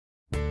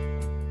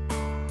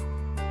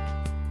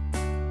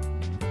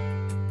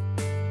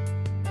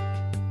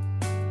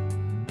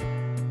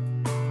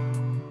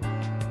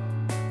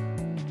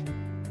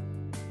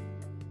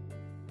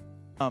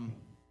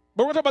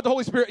But we're going to talk about the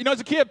Holy Spirit. You know, as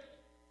a kid,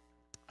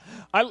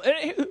 I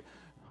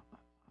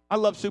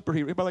love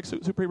superheroes. Anybody like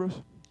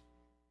superheroes?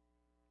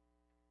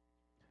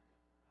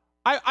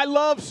 I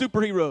love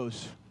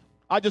superheroes.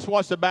 I just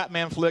watched a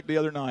Batman flick the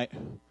other night.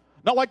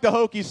 Not like the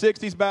hokey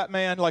 60s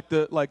Batman, like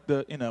the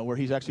where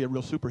he's actually a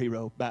real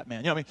superhero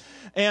Batman. You know what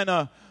I mean?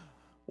 And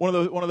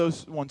one of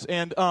those ones.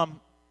 And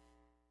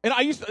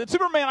I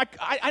Superman,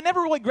 I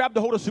never really grabbed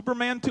a hold of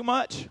Superman too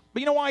much. But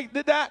you know why I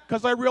did that?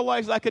 Because I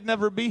realized I could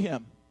never be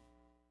him.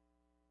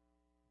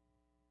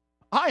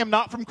 I am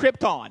not from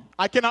Krypton.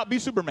 I cannot be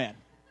Superman.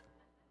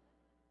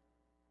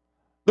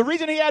 The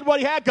reason he had what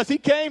he had, because he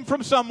came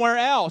from somewhere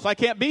else. I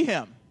can't be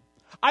him.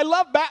 I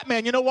love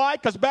Batman. You know why?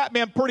 Because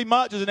Batman pretty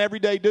much is an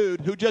everyday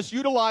dude who just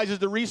utilizes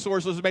the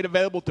resources made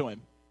available to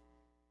him.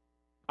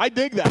 I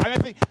dig that.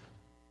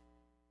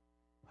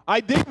 I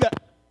dig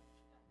that.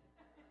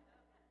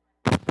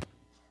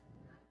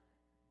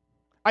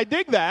 I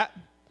dig that.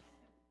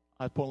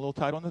 I was pulling a little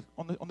tight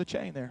on the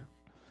chain there.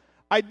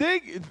 I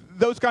dig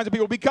those kinds of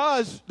people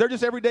because they're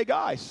just everyday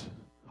guys.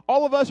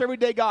 All of us are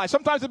everyday guys.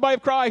 Sometimes in the body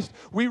of Christ,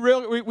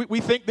 we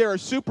think there are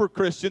super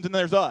Christians and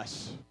there's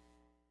us.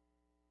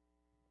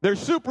 There's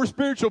super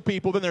spiritual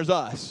people, then there's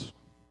us.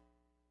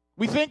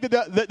 We think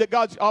that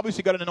God's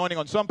obviously got an anointing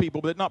on some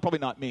people, but probably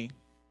not me.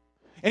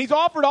 And he's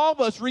offered all of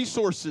us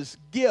resources,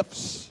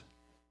 gifts.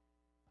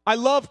 I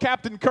love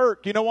Captain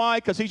Kirk. You know why?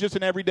 Because he's just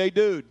an everyday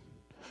dude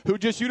who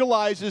just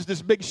utilizes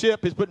this big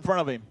ship he's put in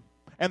front of him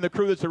and the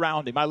crew that's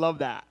around him. I love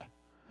that.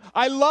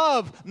 I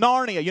love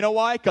Narnia. You know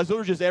why? Because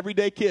those are just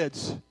everyday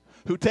kids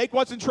who take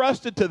what's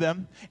entrusted to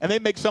them and they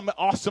make some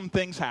awesome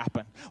things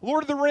happen.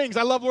 Lord of the Rings.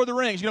 I love Lord of the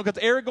Rings. You know,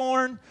 because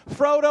Aragorn,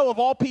 Frodo, of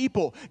all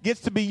people, gets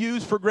to be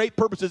used for great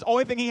purposes.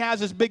 Only thing he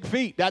has is big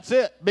feet. That's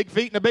it. Big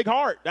feet and a big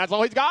heart. That's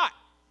all he's got.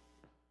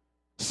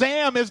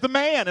 Sam is the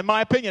man, in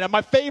my opinion. And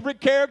my favorite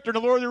character in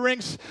the Lord of the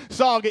Rings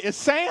saga is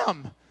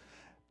Sam.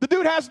 The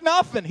dude has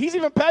nothing. He's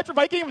even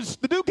petrified.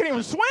 The dude can't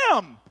even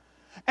swim.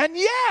 And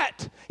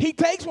yet, he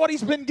takes what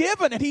he's been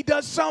given and he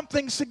does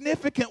something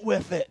significant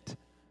with it.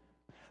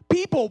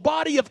 People,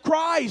 body of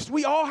Christ,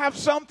 we all have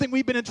something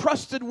we've been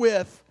entrusted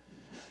with.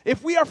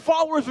 If we are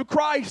followers of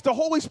Christ, the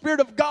Holy Spirit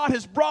of God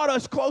has brought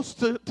us close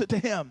to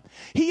Him.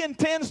 He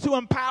intends to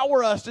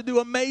empower us to do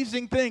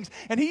amazing things.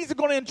 And He's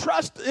going to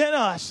entrust in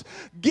us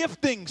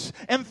giftings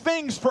and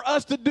things for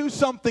us to do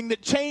something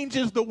that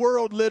changes the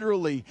world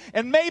literally.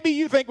 And maybe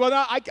you think,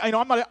 well,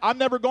 I'm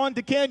never going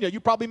to Kenya. You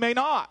probably may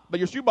not, but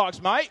your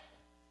shoebox might.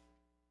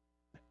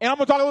 And I'm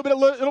going to talk a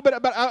little bit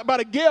about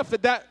a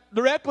gift that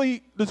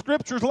directly the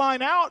Scriptures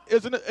line out.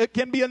 It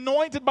can be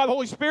anointed by the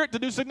Holy Spirit to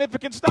do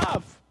significant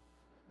stuff.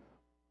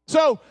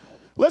 So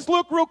let's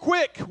look real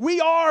quick. We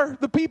are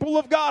the people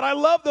of God. I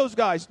love those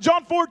guys.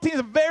 John 14 is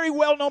a very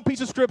well-known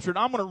piece of Scripture. And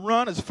I'm going to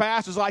run as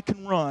fast as I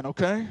can run,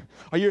 okay?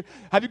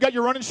 Have you got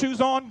your running shoes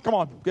on? Come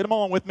on, get them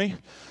on with me.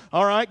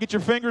 All right, get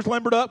your fingers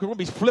limbered up. We're going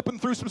to be flipping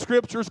through some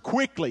Scriptures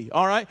quickly,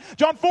 all right?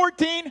 John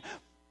 14,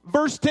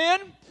 verse 10.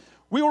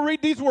 We will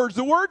read these words.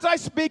 The words I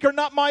speak are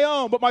not my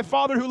own, but my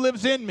Father who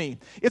lives in me.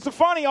 It's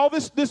funny, all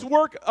this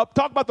work,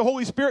 talk about the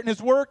Holy Spirit and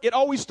His work, it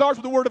always starts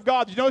with the Word of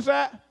God. Did you notice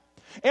that?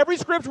 Every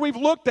Scripture we've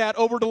looked at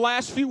over the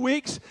last few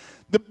weeks,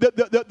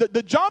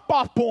 the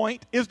jump-off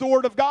point is the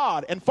Word of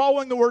God. And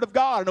following the Word of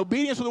God and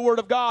obedience to the Word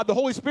of God, the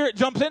Holy Spirit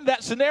jumps into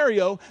that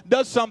scenario,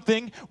 does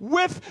something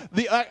with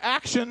the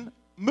action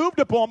moved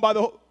upon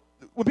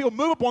when people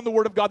move upon the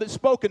Word of God that's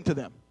spoken to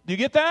them. Do you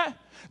get that?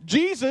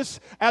 Jesus,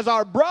 as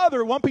our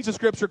brother, one piece of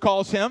Scripture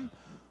calls him,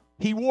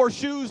 he wore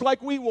shoes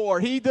like we wore.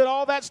 He did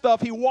all that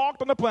stuff. He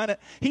walked on the planet.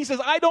 He says,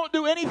 I don't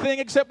do anything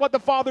except what the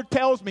Father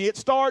tells me. It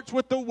starts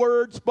with the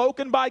word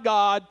spoken by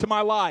God to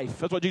my life.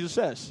 That's what Jesus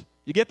says.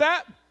 You get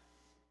that?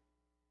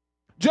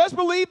 Just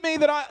believe me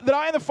that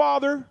I am the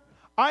Father,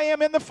 I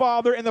am in the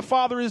Father, and the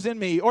Father is in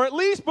me. Or at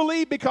least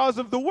believe because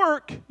of the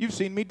work you've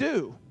seen me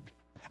do.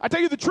 I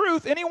tell you the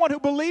truth, anyone who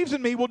believes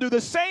in me will do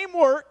the same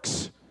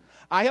works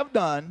I have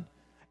done,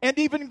 and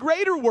even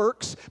greater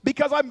works,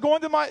 because I'm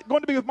going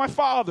to be with my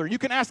Father. You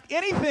can ask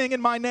anything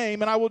in my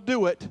name, and I will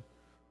do it,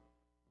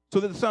 so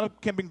that the Son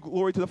can bring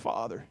glory to the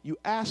Father. You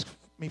ask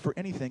me for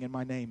anything in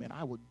my name, and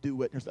I will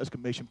do it. There's an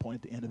exclamation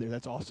point at the end of there.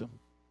 That's awesome.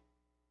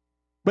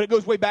 But it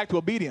goes way back to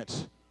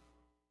obedience.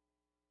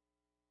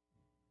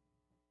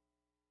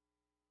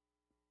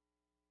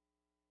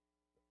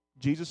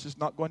 Jesus is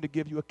not going to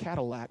give you a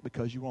Cadillac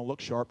because you want to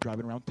look sharp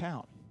driving around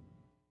town.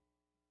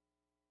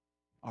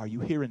 Are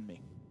you hearing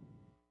me?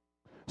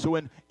 So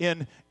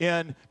in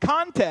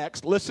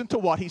context, listen to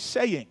what he's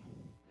saying.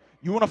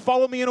 You want to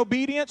follow me in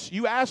obedience?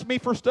 You ask me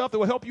for stuff that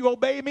will help you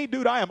obey me?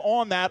 Dude, I am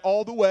on that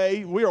all the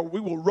way. We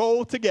will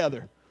roll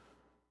together.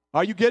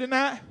 Are you getting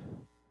that?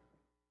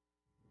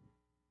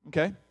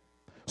 Okay.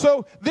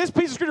 So this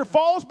piece of Scripture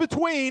falls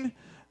between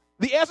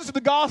the essence of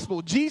the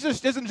gospel.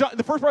 Jesus isn't,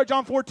 the first part of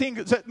John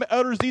 14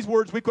 utters these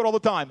words we quote all the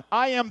time.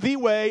 I am the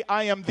way,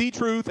 I am the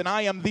truth, and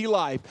I am the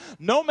life.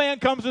 No man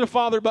comes to the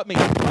Father but me.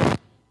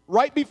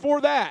 Right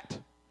before that,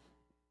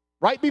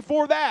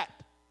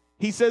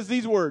 he says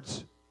these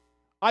words.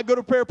 I go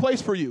to prepare a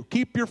place for you.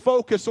 Keep your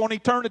focus on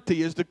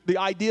eternity is the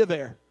idea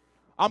there.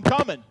 I'm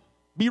coming.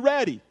 Be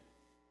ready.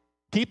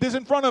 Keep this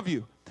in front of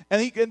you.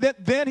 And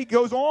then he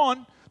goes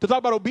on to talk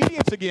about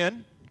obedience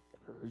again.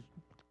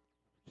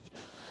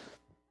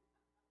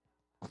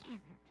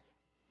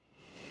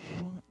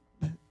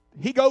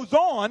 He goes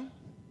on.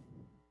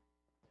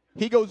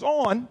 Thank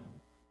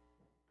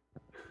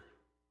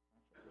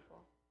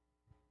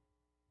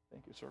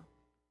you, sir.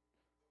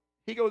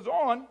 He goes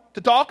on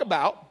to talk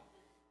about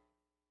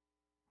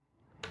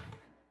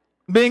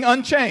being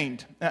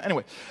unchained.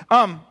 Anyway,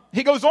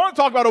 he goes on to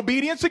talk about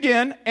obedience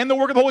again and the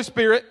work of the Holy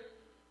Spirit.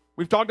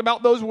 We've talked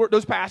about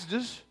those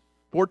passages,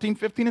 14,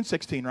 15, and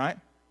 16, right?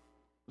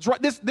 It's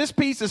right. This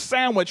piece is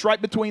sandwiched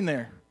right between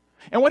there.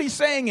 And what he's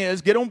saying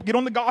is, get on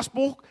the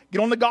gospel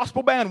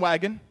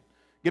bandwagon,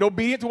 get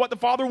obedient to what the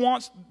Father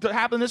wants to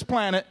happen on this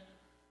planet.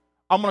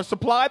 I'm going to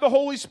supply the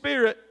Holy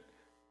Spirit,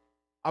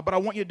 but I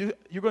want you're going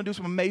to do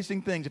some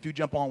amazing things if you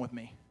jump on with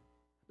me.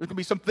 There's going to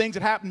be some things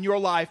that happen in your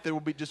life that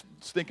will be just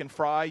stinking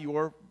fry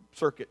your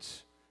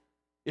circuits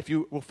if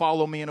you will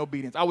follow me in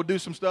obedience. I would do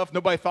some stuff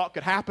nobody thought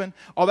could happen,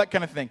 all that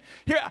kind of thing.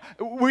 Here,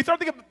 when we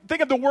start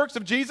think of the works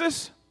of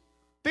Jesus,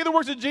 think of the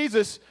works of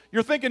Jesus,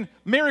 you're thinking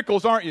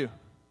miracles, aren't you?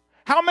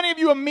 How many of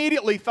you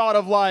immediately thought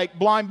of like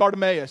blind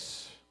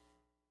Bartimaeus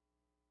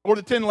or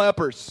the 10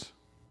 lepers?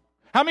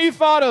 How many of you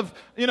thought of,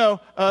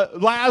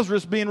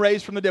 Lazarus being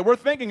raised from the dead? We're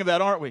thinking of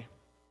that, aren't we?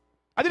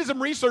 I did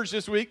some research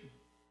this week,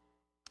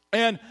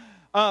 and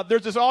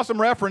there's this awesome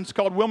reference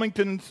called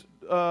Wilmington's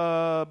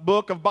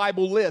book of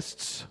Bible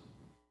lists.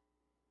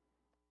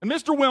 And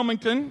Mr.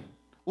 Wilmington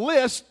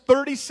lists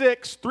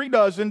 3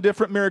 dozen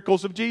different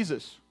miracles of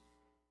Jesus.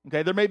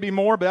 Okay, there may be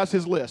more, but that's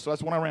his list, so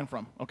that's what I ran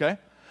from, okay?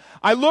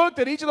 I looked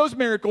at each of those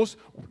miracles,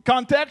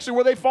 contextually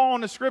where they fall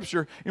in the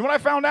Scripture. And what I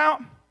found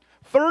out?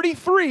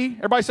 33,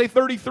 everybody say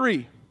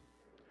 33.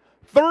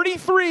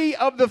 33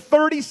 of the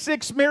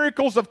 36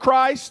 miracles of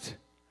Christ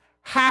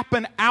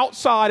happen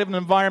outside of an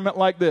environment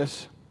like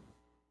this.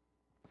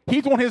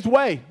 He's on his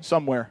way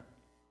somewhere.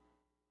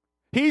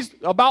 He's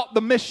about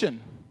the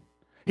mission.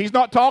 He's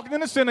not talking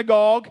in a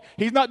synagogue.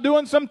 He's not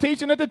doing some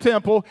teaching at the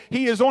temple.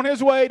 He is on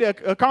his way to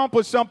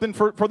accomplish something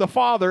for the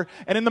Father.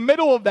 And in the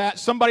middle of that,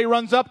 somebody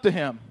runs up to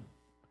him.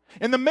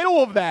 In the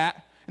middle of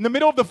that, in the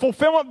middle of the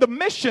fulfillment of the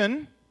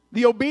mission,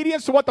 the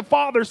obedience to what the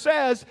Father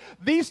says,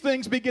 these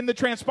things begin to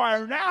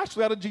transpire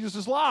naturally out of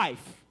Jesus'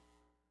 life.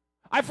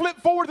 I flipped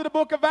forward to the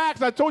book of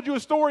Acts. I told you a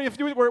story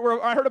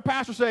where I heard a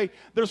pastor say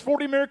there's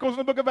 40 miracles in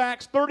the book of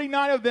Acts.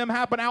 39 of them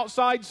happen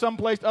outside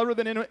someplace other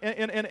than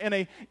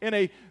in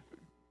a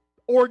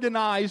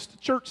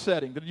organized church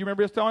setting. Did you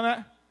remember us telling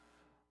that?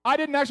 I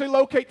didn't actually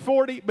locate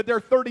 40, but there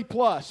are 30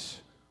 plus.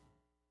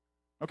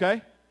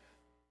 Okay?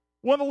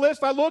 One of the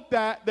lists I looked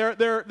at,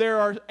 there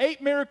are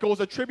 8 miracles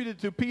attributed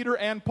to Peter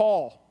and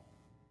Paul.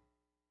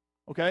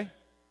 Okay?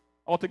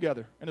 All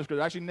together. And it's good.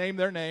 I actually named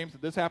their names.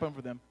 This happened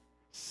for them.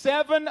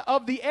 7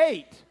 of the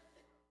 8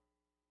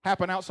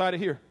 happen outside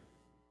of here.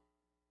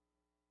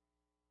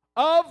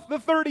 Of the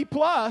 30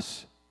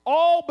 plus,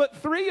 all but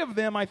 3 of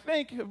them, I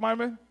think,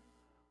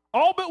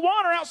 all but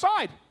 1 are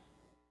outside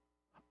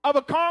of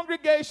a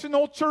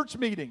congregational church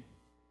meeting.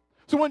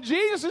 So when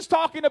Jesus is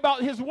talking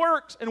about his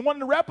works and wanting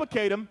to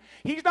replicate them,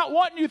 he's not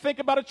wanting you to think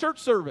about a church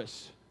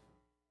service.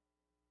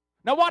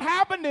 Now what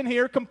happened in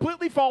here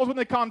completely falls within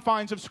the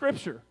confines of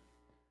Scripture.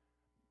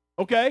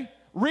 Okay?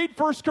 Read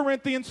 1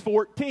 Corinthians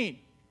 14.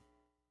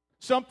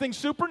 Something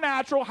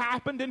supernatural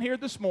happened in here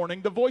this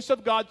morning. The voice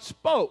of God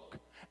spoke.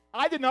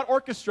 I did not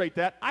orchestrate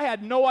that. I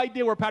had no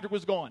idea where Patrick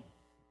was going.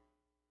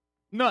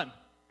 None.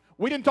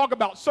 We didn't talk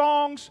about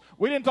songs.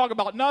 We didn't talk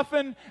about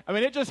nothing. I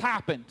mean, it just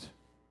happened.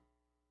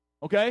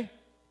 Okay?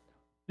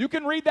 You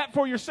can read that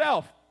for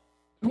yourself.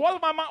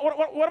 What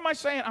am I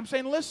saying? I'm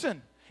saying,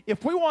 listen,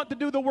 if we want to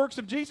do the works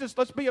of Jesus,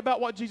 let's be about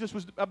what Jesus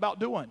was about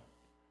doing.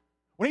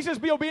 When he says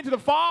be obedient to the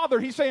Father,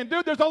 he's saying,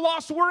 dude, there's a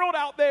lost world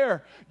out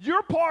there.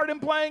 Your part in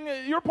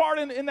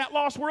that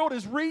lost world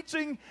is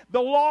reaching the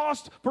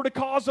lost for the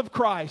cause of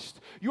Christ.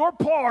 Your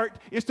part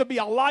is to be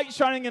a light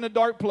shining in a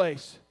dark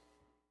place.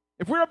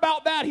 If we're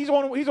about that, he's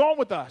on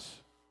with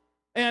us.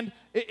 And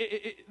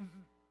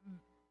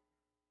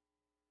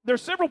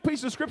there's several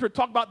pieces of Scripture that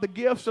talk about the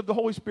gifts of the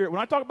Holy Spirit. When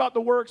I talk about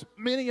the works,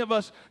 many of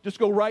us just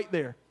go right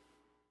there.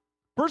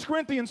 1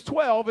 Corinthians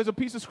 12 is a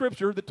piece of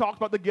Scripture that talks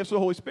about the gifts of the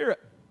Holy Spirit.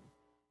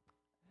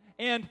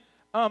 And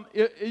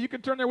you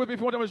can turn there with me if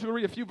you want. I'm just going to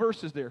read a few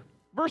verses there.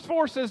 Verse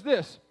 4 says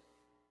this: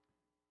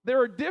 there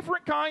are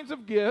different kinds of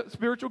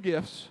spiritual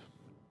gifts,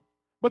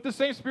 but the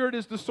same Spirit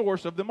is the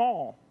source of them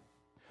all.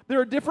 There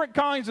are different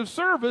kinds of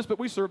service, but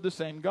we serve the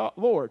same God,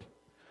 Lord.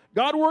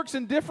 God works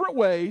in different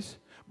ways,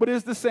 but it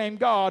is the same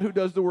God who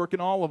does the work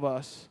in all of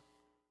us.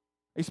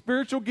 A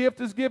spiritual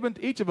gift is given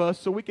to each of us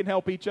so we can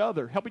help each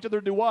other. Help each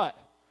other do what?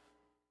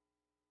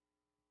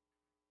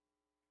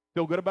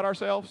 Feel good about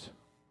ourselves?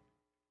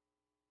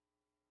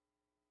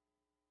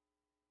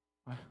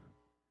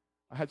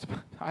 I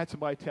had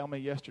somebody tell me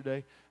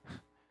yesterday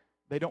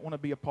they don't want to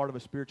be a part of a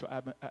spiritual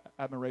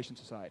admiration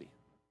society.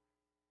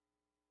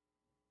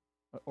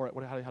 Or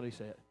how do you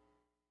say it?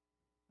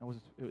 It was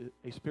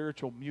a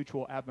spiritual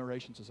mutual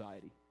admiration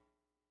society.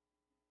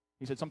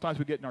 He said sometimes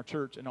we get in our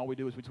church and all we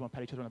do is we just want to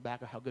pat each other on the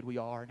back of how good we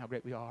are and how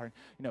great we are,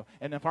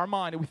 and if our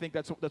mind we think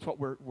that's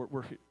what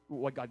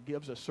what God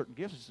gives us, certain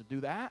gifts is to do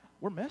that,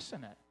 we're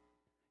missing it.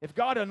 If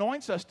God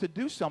anoints us to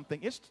do something,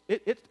 it's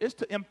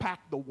to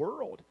impact the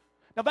world.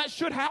 Now that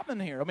should happen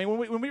here. I mean,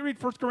 when we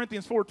read 1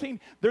 Corinthians 14,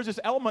 there's this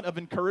element of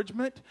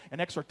encouragement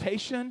and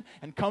exhortation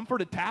and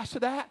comfort attached to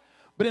that.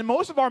 But in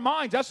most of our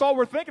minds, that's all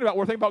we're thinking about.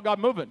 We're thinking about God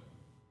moving.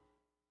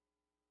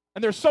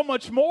 And there's so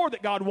much more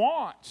that God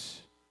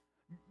wants.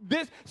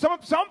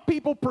 Some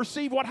people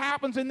perceive what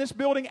happens in this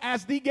building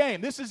as the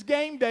game. This is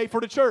game day for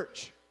the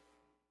church.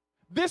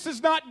 This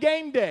is not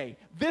game day.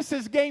 This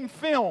is game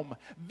film.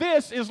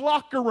 This is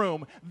locker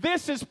room.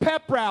 This is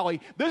pep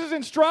rally. This is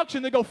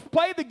instruction to go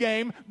play the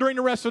game during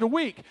the rest of the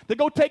week, to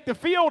go take the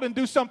field and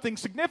do something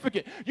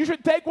significant. You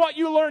should take what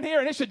you learn here,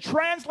 and it should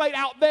translate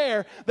out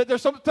there that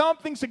there's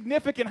something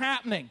significant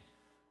happening.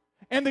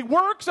 And the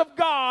works of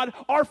God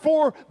are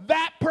for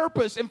that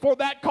purpose and for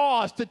that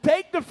cause, to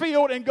take the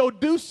field and go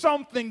do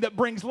something that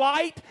brings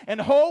light and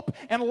hope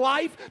and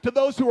life to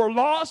those who are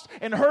lost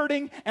and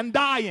hurting and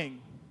dying.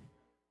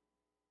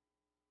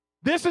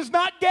 This is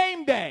not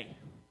game day.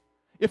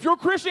 If your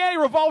Christianity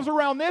revolves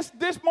around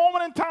this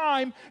moment in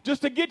time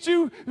just to get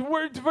you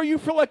where you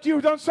feel like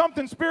you've done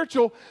something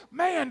spiritual,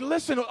 man,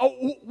 listen,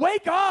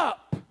 wake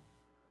up.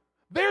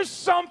 There's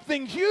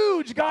something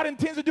huge God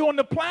intends to do on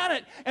the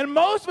planet, and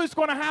most of it's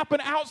going to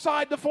happen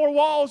outside the four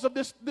walls of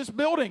this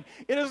building.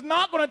 It is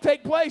not going to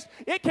take place.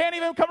 It can't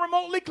even come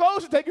remotely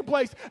close to taking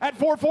place at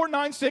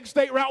 4496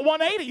 State Route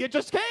 180. It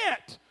just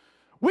can't.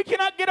 We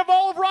cannot get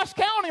all of Ross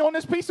County on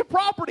this piece of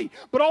property,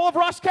 but all of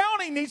Ross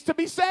County needs to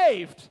be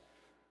saved.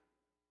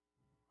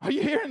 Are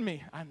you hearing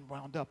me? I'm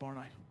wound up, aren't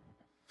I?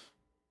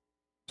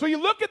 So you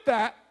look at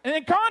that, and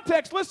in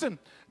context, listen,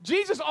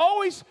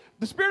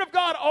 the Spirit of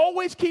God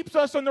always keeps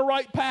us on the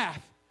right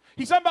path.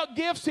 He's talking about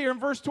gifts here in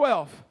verse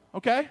 12,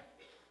 okay?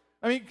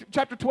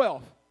 Chapter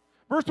 12.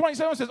 Verse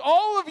 27 says,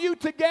 all of you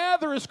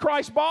together is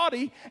Christ's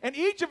body, and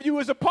each of you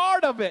is a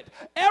part of it.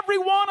 Every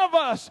one of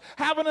us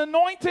have an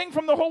anointing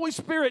from the Holy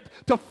Spirit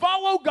to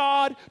follow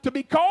God, to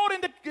be called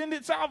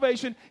into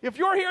salvation. If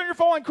you're here and you're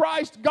following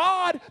Christ,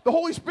 God, the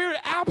Holy Spirit,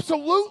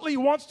 absolutely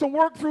wants to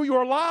work through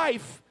your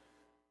life.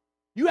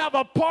 You have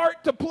a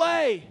part to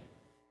play.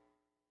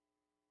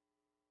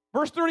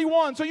 Verse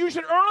 31, so you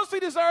should earnestly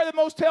desire the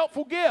most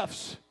helpful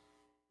gifts.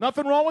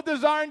 Nothing wrong with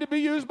desiring to be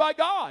used by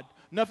God.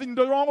 Nothing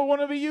wrong with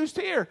wanting to be used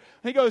here.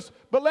 And he goes,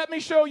 but let me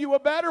show you a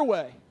better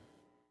way.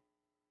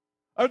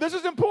 This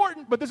is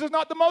important, but this is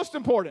not the most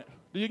important.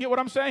 Do you get what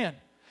I'm saying? And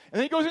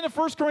then he goes into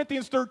 1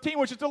 Corinthians 13,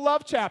 which is the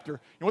love chapter. You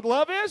know what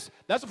love is?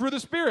 That's the fruit of the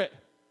Spirit.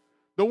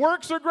 The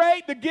works are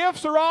great. The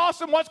gifts are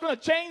awesome. What's going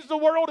to change the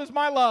world is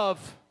my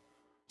love.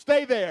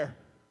 Stay there.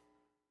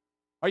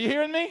 Are you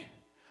hearing me?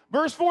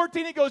 Verse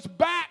 14, he goes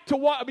back to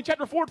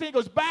chapter 14, he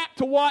goes back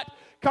to what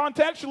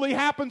contextually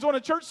happens on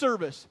a church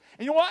service.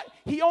 And you know what?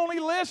 He only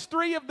lists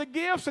 3 of the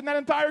gifts in that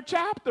entire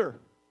chapter.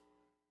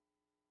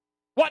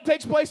 What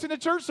takes place in the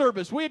church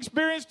service? We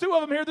experienced 2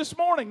 of them here this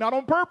morning, not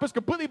on purpose,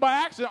 completely by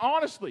accident,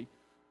 honestly.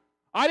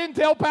 I didn't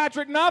tell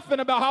Patrick nothing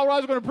about how I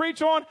was going to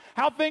preach on,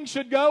 how things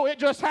should go. It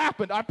just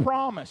happened, I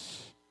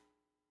promise.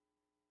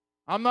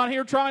 I'm not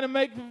here trying to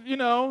make,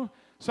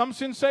 some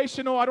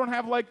sensational, I don't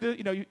have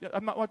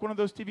I'm not like one of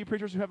those TV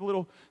preachers who have a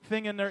little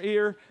thing in their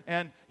ear,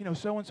 and,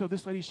 so-and-so,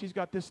 this lady, she's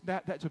got this,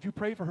 that, so if you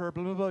pray for her,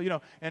 blah, blah, blah,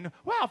 and,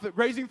 wow,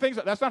 raising things,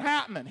 that's not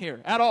happening here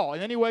at all,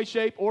 in any way,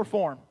 shape, or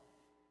form.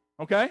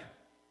 Okay?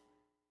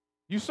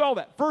 You saw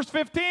that. Verse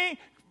 15,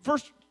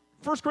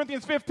 1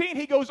 Corinthians 15,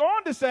 he goes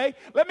on to say,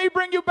 let me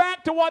bring you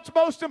back to what's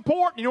most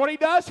important. You know what he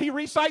does? He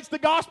recites the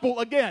gospel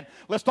again.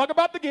 Let's talk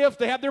about the gifts.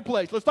 They have their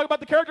place. Let's talk about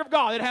the character of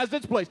God. It has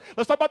its place.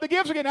 Let's talk about the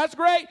gifts again. That's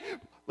great.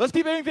 Let's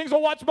keep hitting things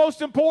on what's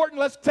most important.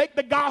 Let's take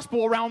the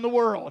gospel around the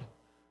world.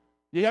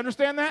 You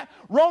understand that?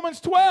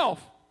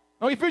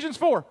 Ephesians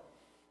 4.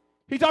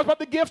 He talks about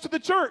the gifts of the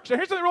church. Now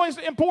here's something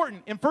really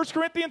important. In 1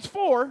 Corinthians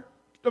 12,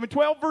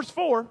 verse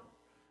 4,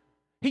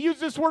 he uses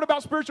this word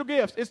about spiritual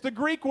gifts. It's the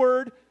Greek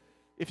word.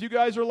 If you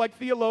guys are like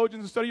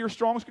theologians and study your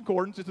Strong's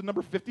Concordance, it's the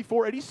number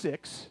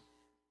 5486.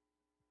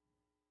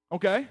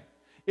 Okay?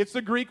 It's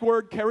the Greek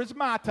word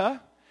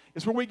charismata.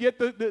 It's where we get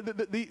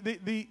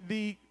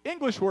the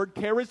English word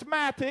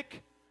charismatic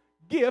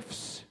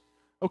gifts.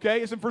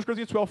 Okay? It's in 1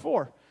 Corinthians 12:4.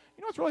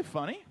 You know what's really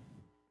funny?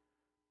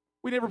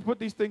 We never put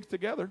these things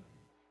together.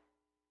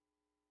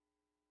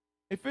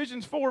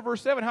 Ephesians 4,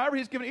 verse 7, however,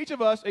 he's given each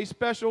of us a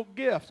special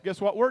gift. Guess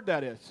what word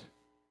that is?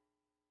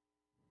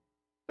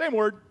 Same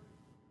word.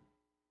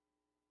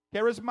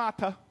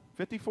 Charismata,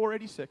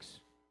 5486.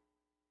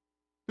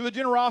 Through the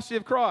generosity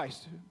of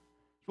Christ.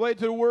 It's related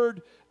to the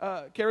word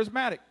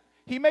charismatic.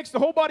 He makes the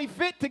whole body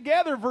fit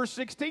together, verse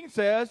 16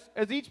 says,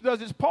 as each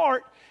does his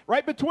part.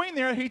 Right between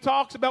there, he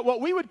talks about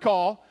what we would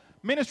call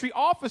ministry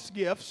office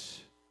gifts,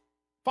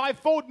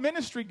 5-fold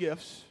ministry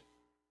gifts,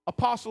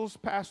 apostles,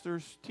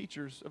 pastors,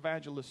 teachers,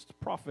 evangelists,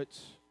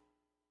 prophets,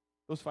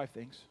 those 5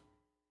 things.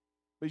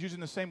 But he's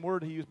using the same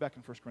word he used back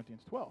in 1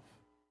 Corinthians 12.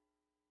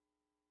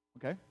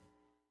 Okay?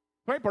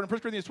 Very important. In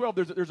 1 Corinthians 12,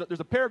 there's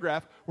a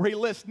paragraph where he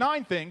lists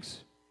 9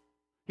 things.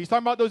 He's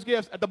talking about those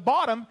gifts. At the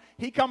bottom,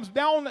 he comes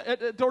down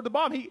toward the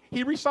bottom.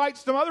 He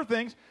recites some other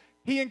things.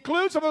 He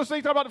includes some of those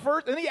things talked about the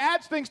first, and he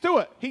adds things to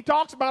it. He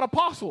talks about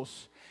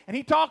apostles, and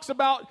he talks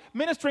about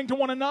ministering to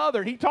one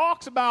another. He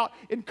talks about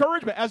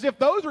encouragement as if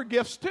those are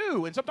gifts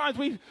too. And sometimes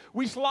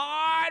we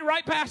slide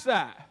right past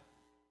that.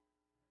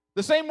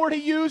 The same word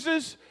he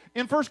uses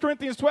in 1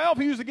 Corinthians 12,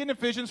 he uses again in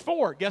Ephesians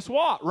 4. Guess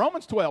what?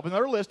 Romans 12,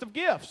 another list of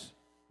gifts.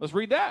 Let's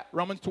read that.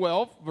 Romans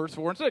 12, verse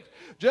 4 and 6.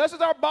 Just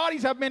as our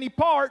bodies have many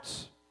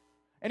parts,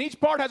 and each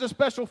part has a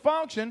special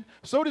function,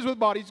 so it is with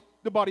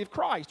the body of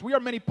Christ. We are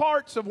many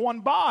parts of one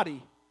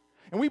body,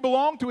 and we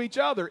belong to each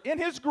other. In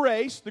his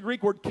grace, the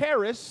Greek word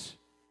charis,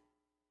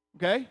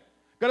 okay?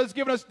 God has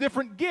given us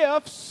different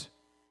gifts,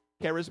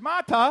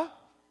 charismata,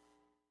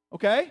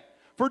 okay,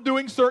 for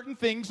doing certain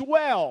things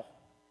well.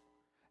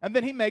 And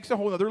then he makes a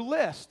whole other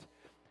list.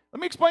 Let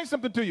me explain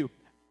something to you.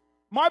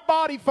 My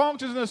body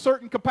functions in a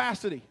certain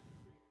capacity.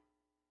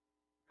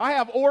 I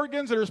have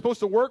organs that are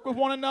supposed to work with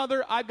one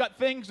another. I've got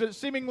things that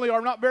seemingly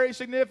are not very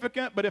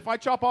significant, but if I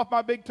chop off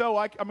my big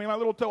toe, my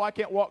little toe, I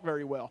can't walk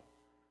very well.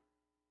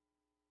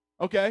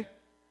 Okay?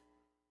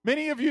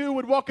 Many of you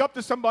would walk up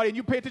to somebody and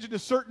you pay attention to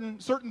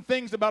certain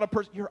things about a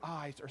person. Your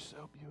eyes are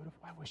so beautiful.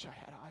 I wish I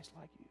had eyes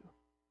like you.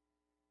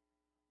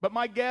 But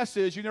my guess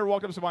is you never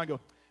walked up to somebody and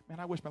go, man,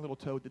 I wish my little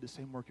toe did the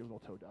same work your little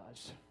toe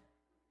does.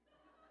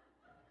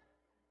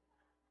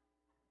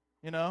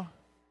 You know?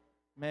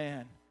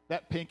 Man,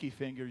 that pinky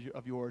finger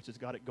of yours has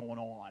got it going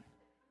on.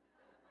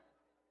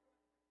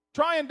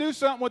 Try and do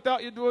something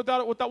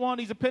without one of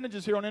these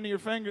appendages here on any of your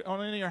finger,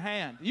 on any of your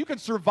hand. You can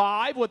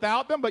survive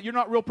without them, but you're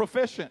not real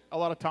proficient a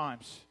lot of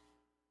times.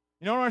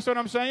 You know what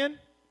I'm saying?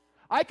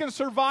 I can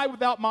survive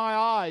without my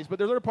eyes, but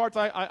there's other parts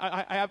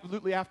I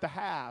absolutely have to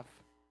have.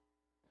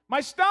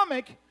 My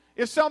stomach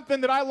is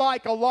something that I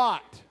like a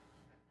lot.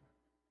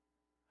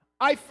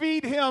 I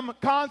feed him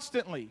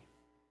constantly.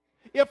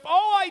 If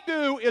all I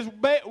do is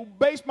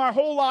base my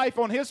whole life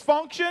on his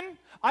function,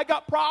 I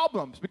got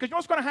problems. Because you know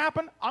what's going to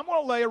happen? I'm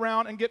going to lay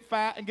around and get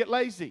fat and get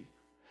lazy.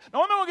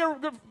 Now, I'm not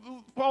going to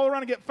fall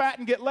around and get fat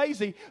and get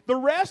lazy. The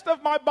rest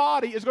of my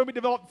body is going to be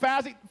developed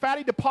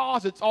fatty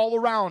deposits all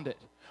around it.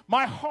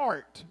 My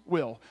heart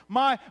will.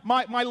 My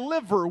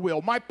liver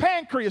will. My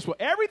pancreas will.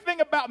 Everything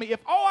about me.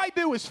 If all I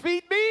do is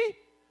feed me,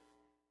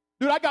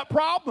 dude, I got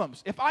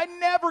problems. If I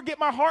never get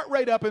my heart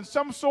rate up in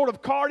some sort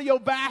of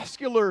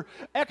cardiovascular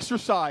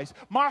exercise,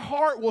 my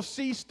heart will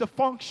cease to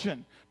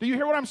function. Do you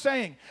hear what I'm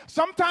saying?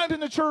 Sometimes in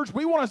the church,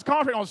 we want to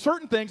concentrate on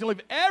certain things and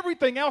leave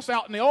everything else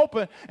out in the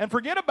open and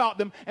forget about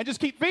them and just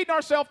keep feeding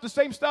ourselves the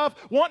same stuff,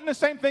 wanting the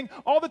same thing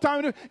all the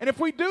time. And if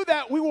we do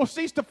that, we will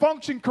cease to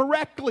function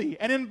correctly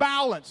and in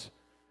balance.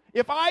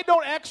 If I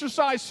don't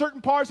exercise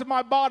certain parts of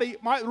my body,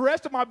 the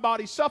rest of my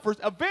body suffers.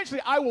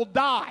 Eventually, I will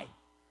die.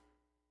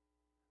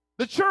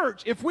 The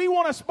church, if we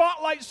want to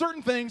spotlight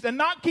certain things and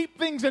not keep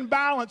things in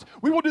balance,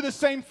 we will do the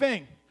same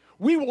thing.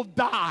 We will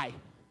die.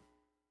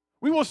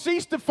 We will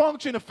cease to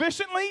function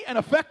efficiently and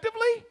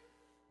effectively,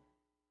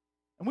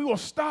 and we will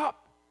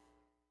stop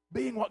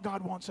being what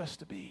God wants us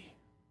to be.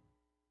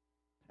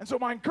 And so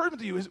my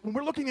encouragement to you is when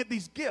we're looking at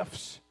these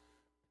gifts,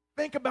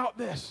 think about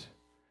this.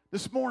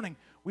 This morning,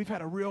 we've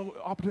had a real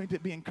opportunity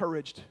to be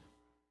encouraged.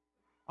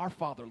 Our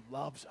Father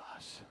loves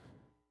us,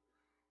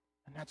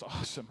 and that's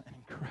awesome and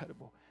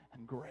incredible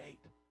and great.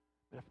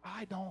 But if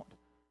I don't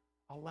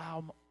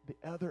allow the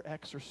other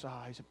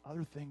exercise and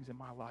other things in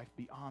my life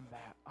beyond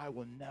that, I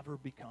will never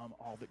become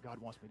all that God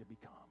wants me to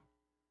become.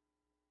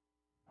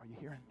 Are you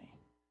hearing me?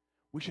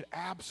 We should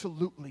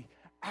absolutely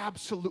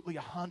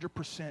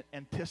 100%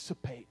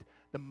 anticipate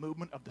the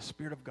movement of the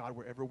Spirit of God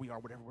wherever we are,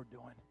 whatever we're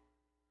doing.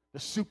 The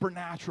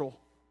supernatural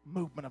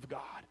movement of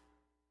God.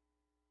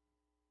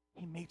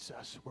 He meets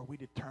us where we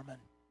determine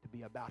to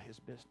be about His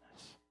business.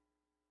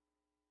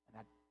 And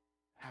that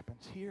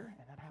happens here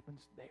and that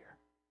happens there.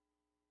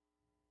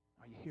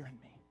 Are you hearing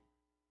me?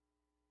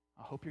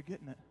 I hope you're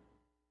getting it.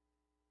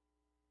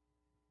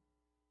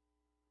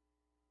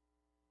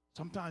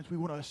 Sometimes we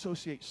want to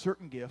associate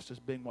certain gifts as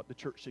being what the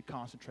church should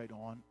concentrate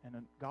on, and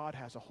then God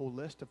has a whole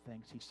list of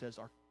things He says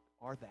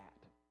are that.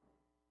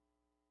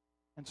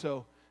 And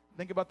so,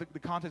 think about the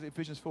context of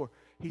Ephesians 4.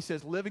 He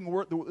says, live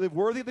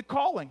worthy of the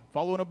calling.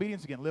 Follow in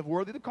obedience again. Live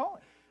worthy of the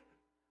calling.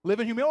 Live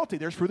in humility.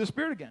 There's fruit of the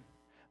Spirit again.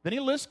 Then he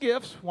lists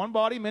gifts, one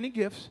body, many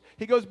gifts.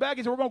 He goes back,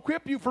 he says, we're going to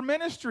equip you for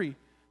ministry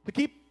to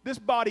keep this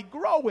body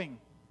growing.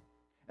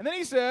 And then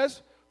he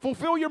says,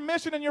 fulfill your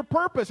mission and your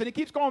purpose. And he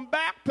keeps going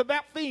back to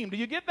that theme. Do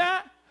you get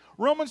that?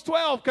 Romans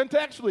 12,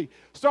 contextually,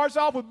 starts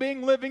off with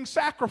being living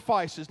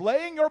sacrifices,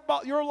 laying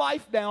your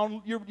life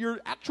down,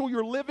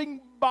 your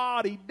living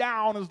body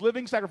down as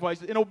living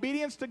sacrifices in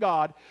obedience to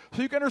God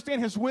so you can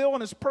understand His will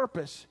and His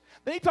purpose.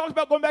 Then he talks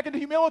about going back into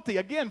humility.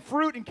 Again,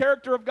 fruit and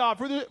character of God,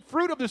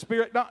 fruit of the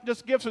Spirit, not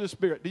just gifts of the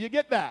Spirit. Do you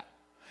get that?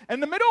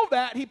 In the middle of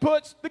that, he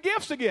puts the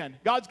gifts again.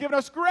 God's given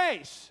us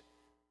grace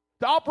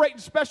to operate in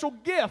special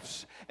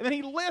gifts, and then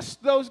he lists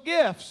those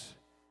gifts.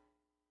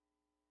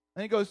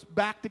 And he goes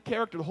back to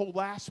character, the whole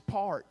last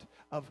part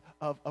of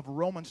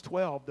Romans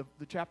 12,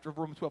 the chapter of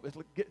Romans 12. Is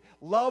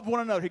love one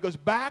another. He goes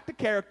back to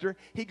character.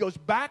 He goes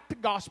back to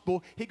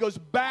gospel. He goes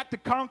back to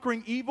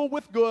conquering evil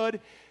with good.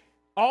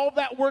 All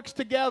that works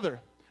together.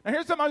 Now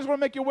here's something I just want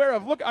to make you aware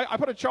of. Look, I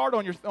put a chart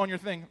on your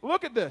thing.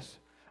 Look at this.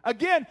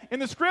 Again, in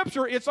the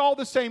Scripture, it's all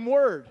the same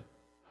word.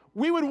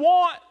 We would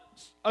want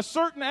a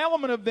certain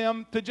element of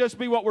them to just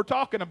be what we're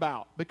talking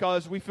about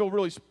because we feel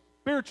really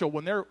spiritual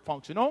when they're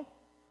functional.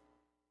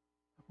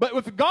 But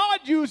if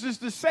God uses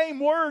the same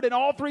word in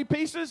all three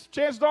pieces,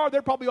 chances are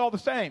they're probably all the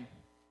same.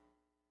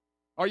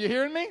 Are you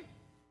hearing me?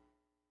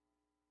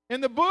 In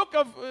the book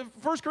of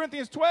 1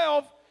 Corinthians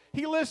 12,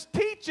 he lists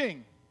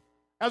teaching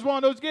as one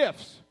of those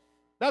gifts.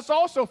 That's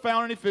also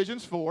found in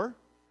Ephesians 4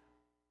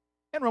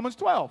 and Romans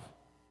 12.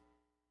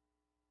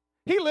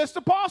 He lists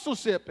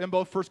apostleship in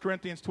both 1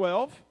 Corinthians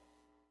 12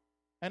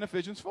 and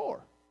Ephesians 4.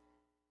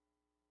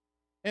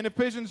 In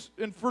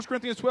 1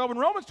 Corinthians 12 and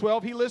Romans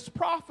 12, he lists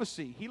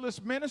prophecy. He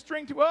lists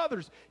ministering to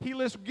others. He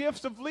lists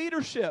gifts of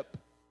leadership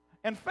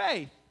and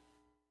faith.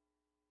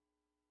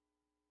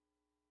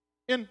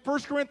 In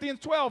 1 Corinthians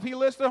 12, he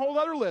lists a whole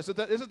other list.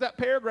 This is that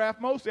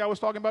paragraph mostly I was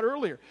talking about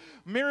earlier.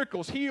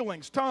 Miracles,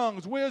 healings,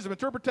 tongues, wisdom,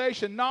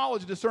 interpretation,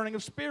 knowledge, discerning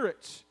of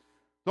spirits.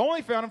 It's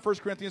only found in 1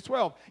 Corinthians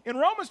 12. In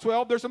Romans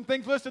 12, there's some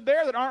things listed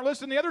there that aren't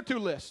listed in the other two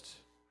lists.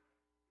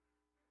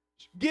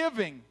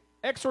 Giving,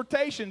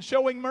 exhortation,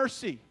 showing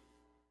mercy.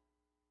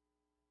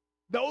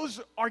 Those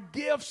are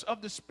gifts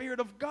of the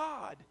Spirit of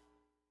God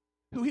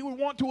who he would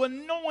want to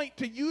anoint,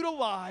 to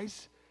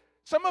utilize.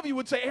 Some of you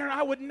would say, Aaron,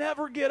 I would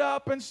never get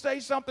up and say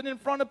something in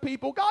front of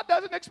people. God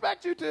doesn't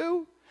expect you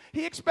to.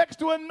 He expects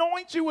to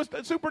anoint you with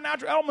a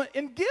supernatural element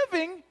in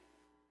giving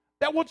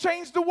that will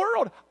change the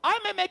world. I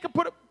may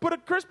put a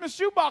Christmas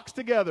shoebox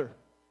together.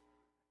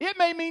 It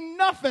may mean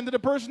nothing to the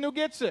person who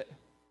gets it.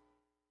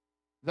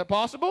 Is that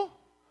possible?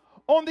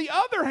 On the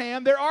other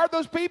hand, there are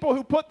those people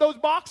who put those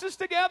boxes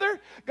together.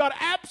 God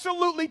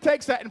absolutely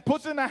takes that and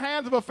puts it in the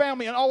hands of a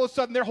family, and all of a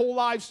sudden their whole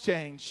lives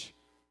change.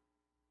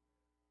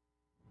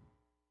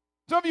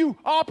 Some of you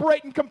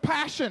operate in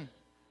compassion,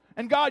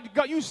 and God,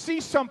 you see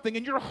something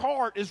and your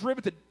heart is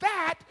riveted.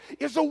 That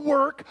is a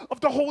work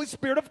of the Holy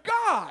Spirit of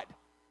God.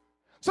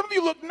 Some of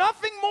you look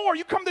nothing more.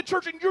 You come to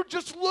church and you're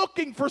just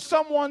looking for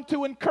someone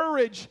to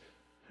encourage.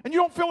 And you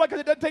don't feel like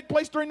it doesn't take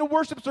place during the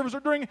worship service or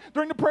during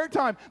the prayer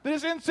time. That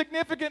is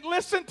insignificant.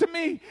 Listen to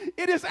me.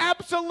 It is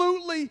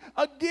absolutely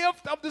a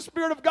gift of the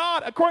Spirit of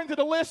God, according to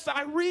the lists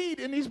I read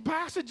in these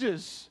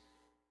passages.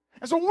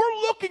 And so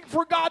we're looking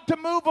for God to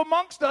move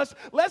amongst us.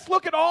 Let's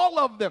look at all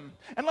of them.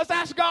 And let's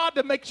ask God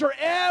to make sure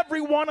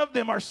every one of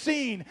them are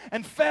seen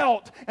and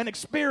felt and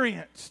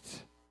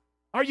experienced.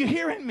 Are you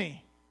hearing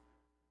me?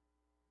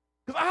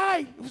 Because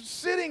I was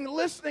sitting,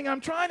 listening,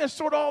 I'm trying to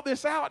sort all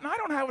this out, and I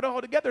don't have it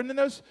all together. And then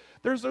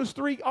there's those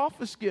three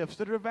office gifts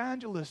that are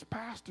evangelist,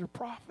 pastor,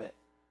 prophet,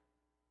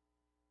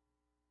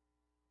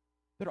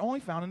 that are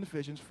only found in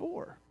Ephesians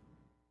 4.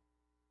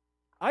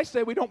 I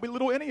say we don't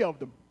belittle any of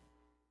them.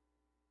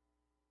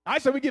 I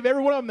say we give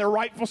every one of them their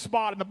rightful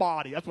spot in the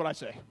body. That's what I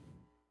say.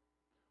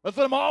 Let's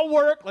let them all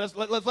work. Let's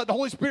let the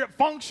Holy Spirit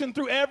function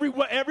through every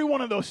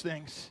one of those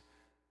things.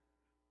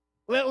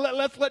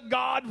 Let's let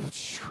God...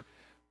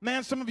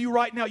 Man, some of you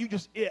right now, you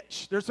just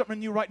itch. There's something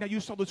in you right now.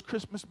 You saw those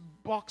Christmas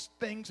box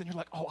things, and you're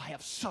like, oh, I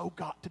have so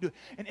got to do it.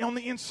 And on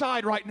the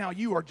inside right now,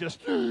 you are just,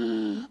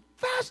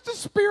 that's the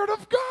Spirit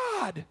of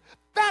God.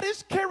 That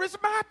is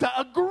charismata,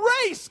 a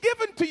grace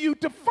given to you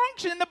to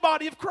function in the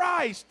body of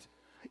Christ.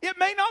 It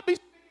may not be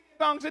speaking in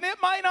tongues, and it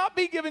might not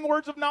be giving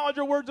words of knowledge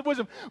or words of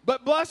wisdom,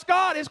 but bless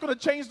God, it's going to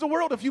change the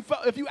world if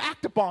you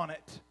act upon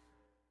it.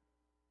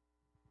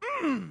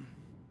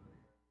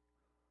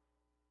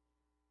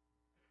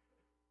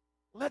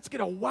 Let's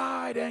get a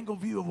wide-angle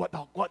view of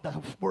what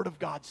the Word of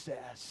God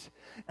says.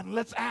 And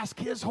let's ask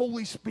His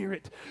Holy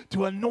Spirit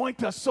to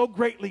anoint us so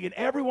greatly in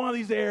every one of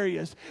these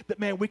areas that,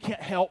 man, we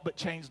can't help but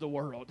change the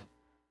world.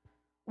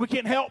 We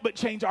can't help but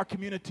change our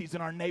communities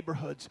and our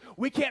neighborhoods.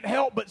 We can't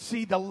help but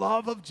see the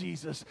love of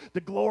Jesus, the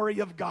glory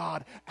of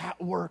God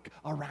at work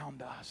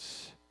around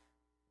us.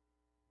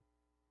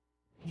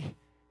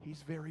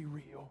 He's very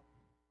real.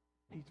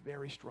 He's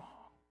very strong.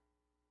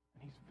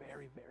 And He's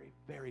very, very,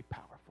 very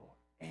powerful.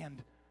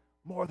 And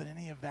more than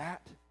any of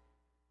that,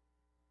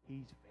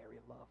 He's very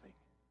loving.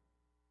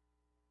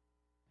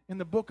 In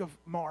the book of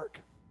Mark,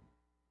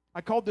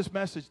 I called this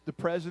message The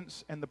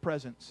Presence and the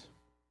Presence.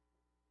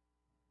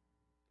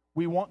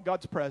 We want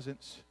God's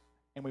presence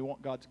and we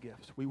want God's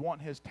gifts. We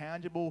want His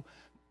tangible,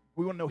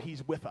 we want to know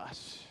He's with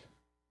us.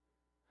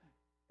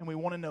 And we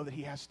want to know that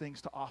He has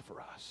things to offer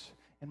us.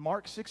 In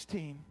Mark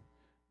 16,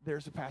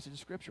 there's a passage of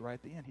Scripture right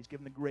at the end. He's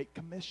given the Great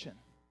Commission.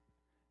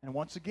 And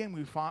once again,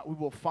 we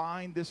will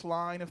find this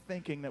line of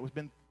thinking that has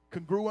been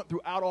congruent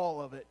throughout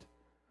all of it.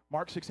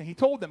 Mark 16, He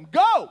told them,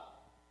 go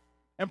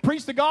and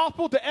preach the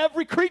gospel to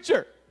every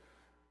creature.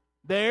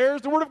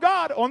 There's the Word of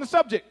God on the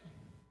subject.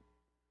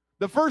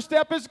 The first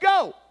step is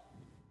go.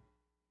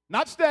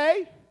 Not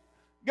stay,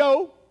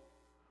 go.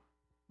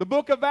 The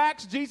book of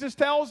Acts, Jesus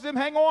tells them,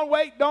 hang on,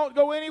 wait, don't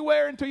go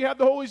anywhere until you have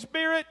the Holy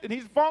Spirit, and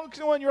He's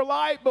functional in your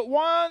life. But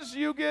once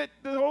you get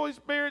the Holy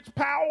Spirit's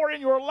power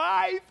in your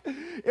life,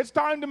 it's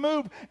time to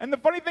move. And the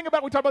funny thing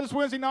about, we talked about this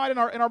Wednesday night in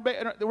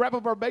the wrap-up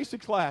of our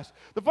basics class.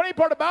 The funny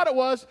part about it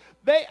was,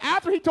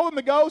 after He told them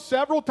to go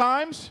several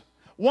times,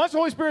 once the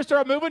Holy Spirit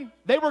started moving,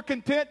 they were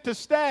content to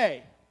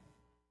stay.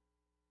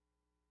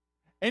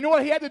 And you know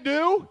what He had to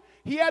do?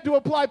 He had to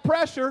apply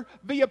pressure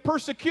via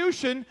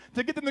persecution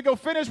to get them to go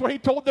finish what He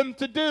told them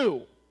to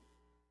do.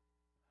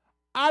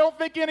 I don't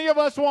think any of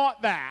us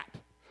want that.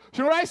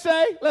 So what I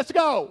say? Let's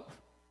go.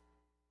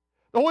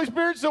 The Holy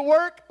Spirit's at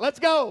work. Let's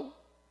go.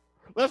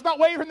 Let's not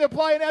wait for Him to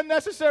apply an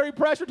unnecessary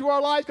pressure to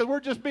our lives because we're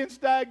just being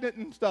stagnant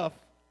and stuff.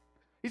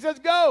 He says,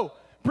 go.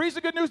 Preach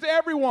the good news to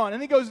everyone.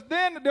 And He goes,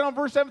 then on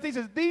verse 17, He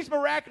says, these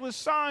miraculous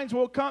signs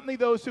will accompany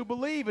those who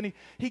believe. And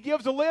he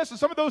gives a list. And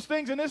some of those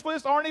things in this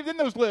list aren't even in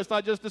those lists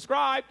I just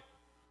described.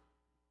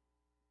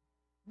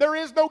 There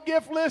is no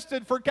gift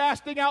listed for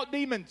casting out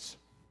demons.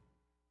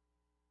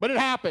 But it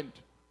happened.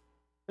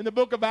 In the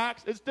book of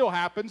Acts, it still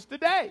happens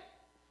today.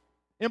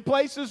 In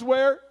places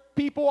where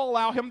people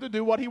allow Him to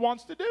do what He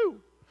wants to do.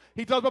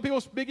 He talks about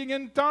people speaking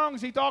in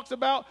tongues. He talks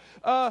about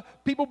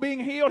people being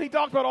healed. He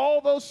talks about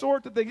all those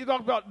sorts of things. He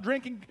talks about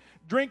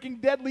drinking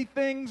deadly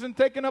things and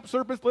taking up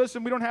serpents.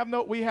 Listen,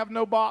 we have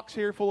no box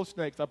here full of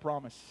snakes, I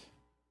promise.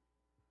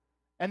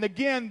 And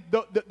again,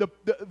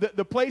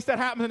 the place that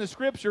happens in the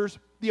Scriptures,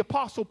 the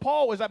Apostle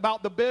Paul is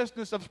about the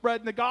business of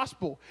spreading the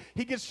gospel.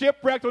 He gets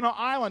shipwrecked on an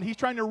island. He's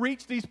trying to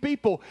reach these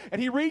people. And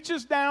he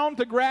reaches down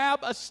to grab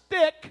a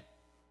stick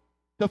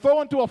to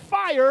throw into a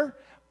fire.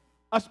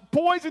 A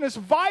poisonous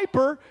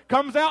viper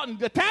comes out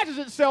and attaches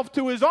itself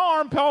to his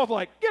arm. Paul's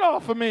like, get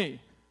off of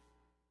me.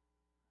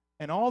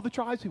 And all the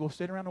tribes people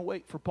sit around and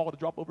wait for Paul to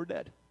drop over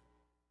dead.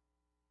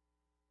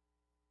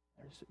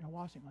 They're just sitting there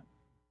watching like,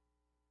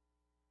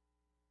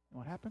 and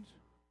what happens?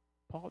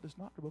 Paul does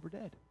not go over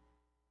dead.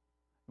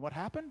 And what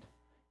happened?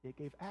 It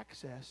gave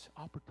access,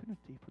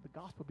 opportunity for the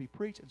gospel to be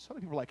preached. And some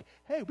people were like,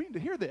 hey, we need to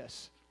hear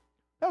this.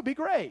 That would be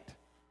great.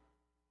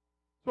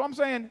 So I'm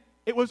saying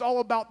it was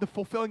all about the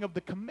fulfilling of the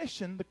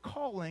commission, the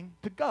calling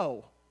to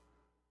go.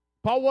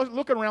 Paul wasn't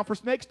looking around for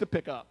snakes to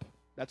pick up.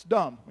 That's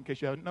dumb, in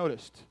case you haven't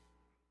noticed.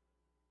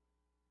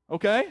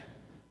 Okay?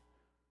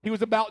 He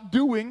was about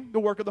doing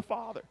the work of the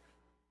Father.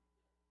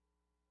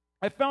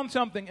 I found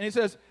something, and he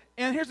says,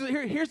 and here's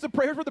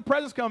where the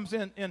presence comes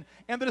in. And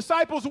the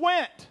disciples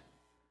went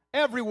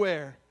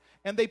everywhere,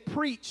 and they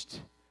preached.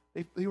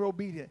 They were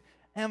obedient.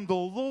 And the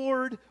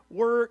Lord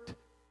worked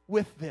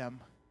with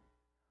them.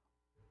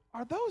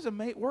 Are those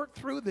worked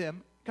through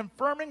them,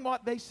 confirming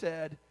what they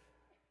said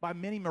by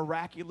many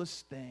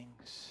miraculous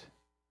things?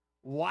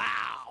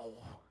 Wow.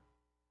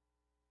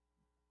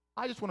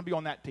 I just want to be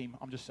on that team.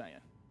 I'm just saying.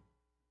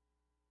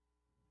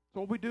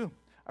 So what we do.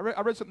 I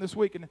read something this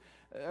week, and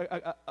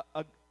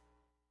a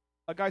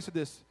guy said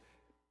this.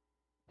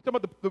 He's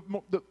talking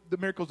about the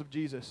miracles of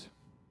Jesus.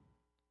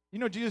 You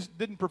know, Jesus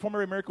didn't perform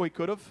every miracle He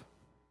could have.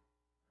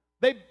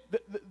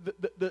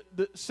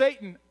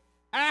 Satan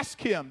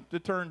asked Him to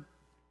turn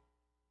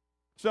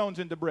stones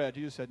into bread.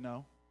 Jesus said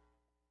no.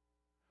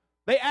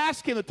 They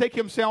asked Him to take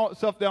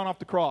Himself down off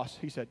the cross.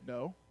 He said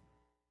no.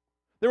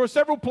 There were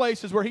several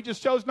places where He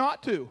just chose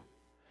not to.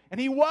 And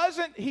He was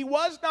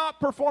not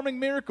performing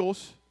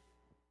miracles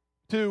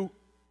to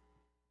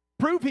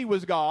prove He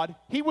was God.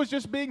 He was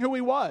just being who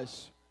He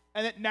was.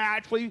 And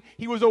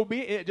He was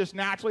obedient. It just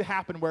naturally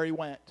happened where He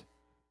went.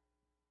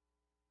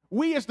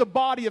 We as the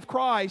body of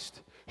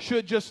Christ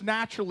should just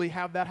naturally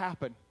have that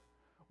happen.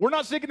 We're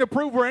not seeking to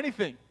prove we're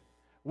anything.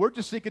 We're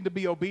just seeking to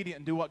be obedient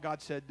and do what God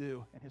said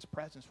do. And His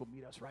presence will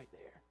meet us right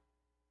there.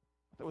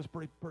 That was a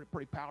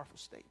pretty powerful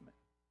statement.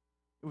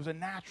 It was a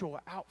natural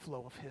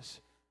outflow of His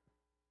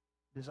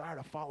desire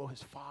to follow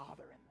His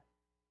Father, and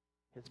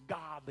His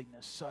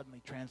godliness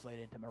suddenly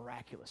translated into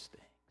miraculous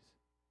things.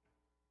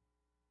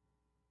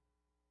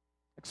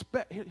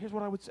 Here's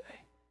what I would say.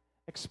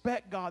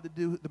 Expect God to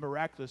do the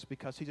miraculous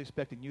because He's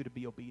expecting you to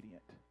be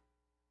obedient.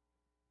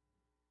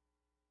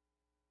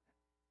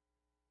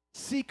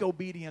 Seek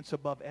obedience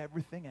above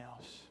everything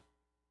else.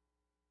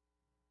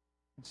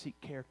 And seek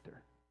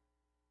character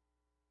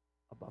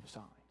above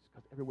signs.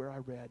 Because everywhere I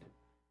read,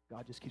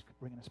 God just keeps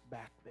bringing us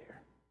back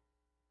there.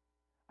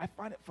 I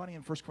find it funny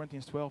in 1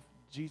 Corinthians 12,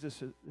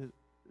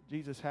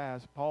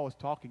 Paul is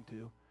talking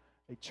to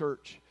a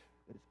church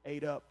that is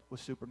ate up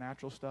with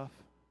supernatural stuff,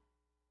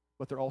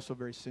 but they're also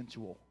very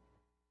sensual.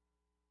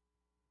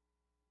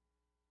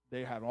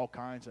 They have all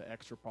kinds of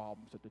extra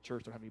problems that the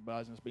church don't have any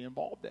business being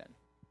involved in.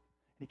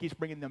 He keeps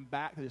bringing them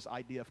back to this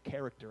idea of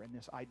character and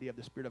this idea of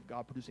the Spirit of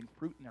God producing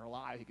fruit in their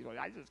lives. He keeps going,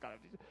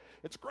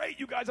 it's great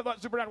you guys have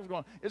that supernatural going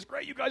on. It's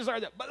great you guys are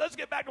that. But let's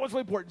get back to what's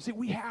really important. See,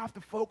 we have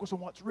to focus on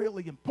what's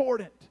really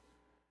important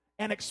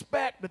and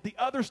expect that the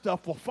other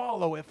stuff will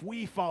follow if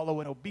we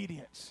follow in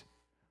obedience.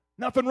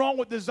 Nothing wrong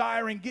with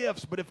desiring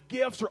gifts, but if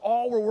gifts are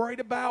all we're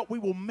worried about, we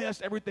will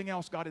miss everything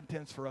else God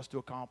intends for us to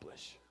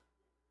accomplish.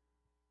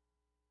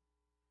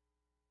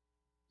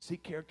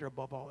 Seek character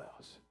above all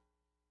else.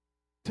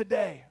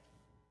 Today,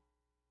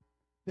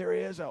 there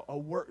is a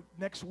word.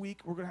 Next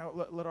week, we're going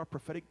to let our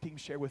prophetic team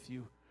share with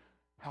you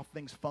how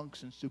things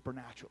function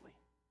supernaturally.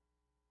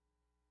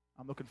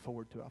 I'm looking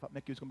forward to it. I thought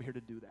Mickey was going to be here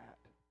to do that.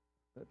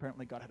 But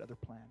apparently God had other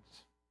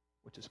plans,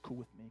 which is cool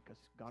with me because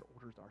God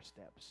orders our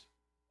steps.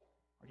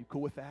 Are you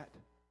cool with that?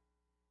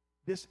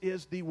 This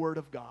is the Word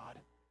of God.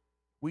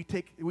 We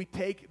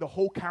take the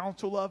whole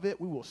counsel of it.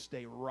 We will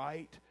stay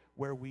right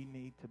where we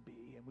need to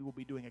be, and we will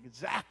be doing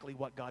exactly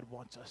what God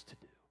wants us to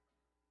do.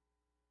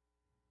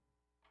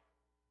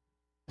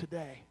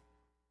 Today,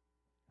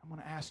 I'm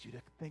going to ask you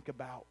to think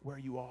about where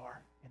you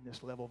are in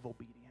this level of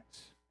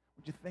obedience.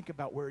 Would you think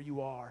about where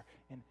you are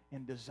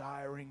in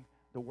desiring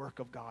the work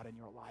of God in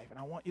your life? And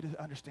I want you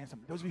to understand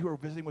something. Those of you who are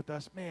visiting with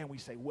us, man, we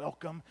say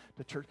welcome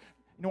to church.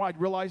 You know what I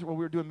realized when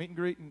we were doing meet and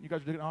greet and you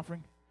guys were doing an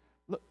offering?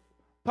 Look,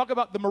 talk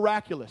about the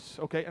miraculous,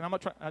 okay? And I'm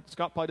not trying,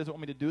 Scott probably doesn't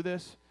want me to do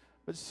this,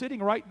 but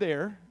sitting right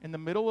there in the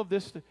middle of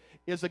this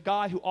is a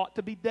guy who ought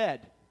to be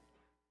dead.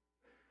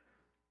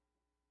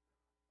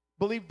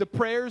 Believe the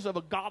prayers of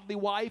a godly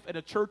wife and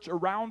a church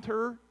around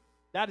her.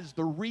 That is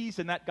the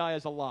reason that guy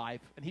is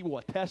alive. And he will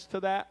attest to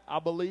that, I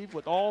believe,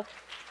 with all.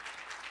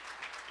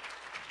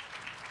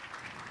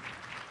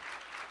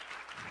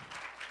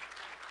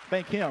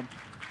 Thank him.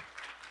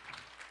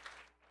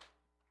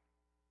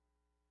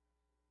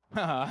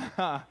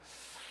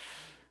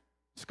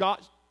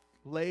 Scott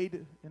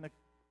laid in the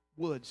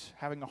woods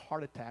having a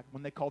heart attack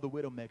when they called the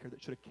widowmaker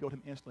that should have killed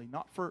him instantly.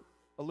 Not for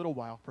a little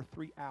while, for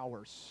 3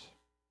 hours.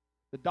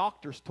 The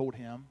doctors told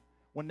him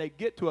when they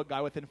get to a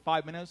guy within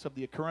 5 minutes of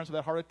the occurrence of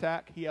that heart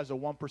attack, he has a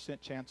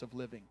 1% chance of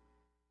living.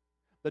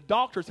 The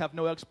doctors have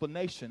no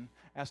explanation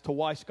as to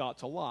why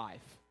Scott's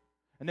alive.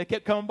 And they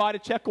kept coming by to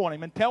check on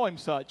him and tell him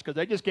such because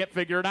they just can't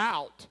figure it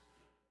out.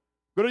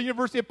 Go to the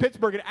University of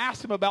Pittsburgh and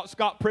ask him about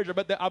Scott Pridge. I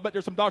bet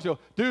there's some doctors who go,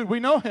 dude, we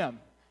know him.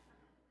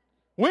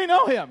 We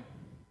know him.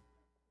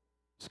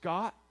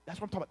 Scott,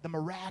 that's what I'm talking about, the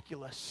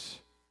miraculous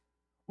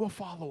will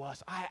follow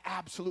us. I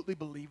absolutely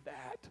believe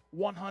that.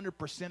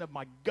 100% of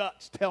my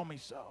guts tell me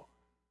so.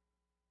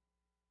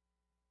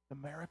 The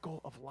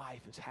miracle of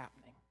life is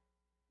happening,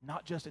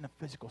 not just in a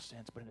physical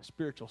sense, but in a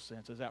spiritual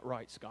sense. Is that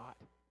right, Scott?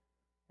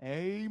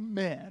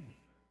 Amen.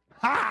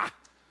 Ha!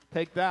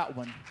 Take that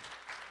one.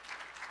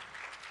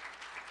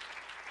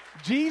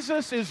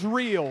 Jesus is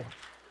real.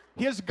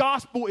 His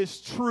gospel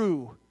is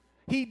true.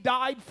 He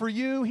died for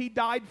you. He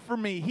died for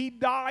me. He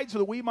died so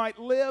that we might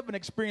live and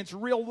experience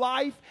real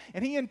life.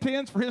 And He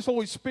intends for His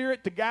Holy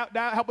Spirit to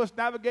help us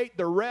navigate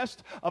the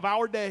rest of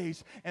our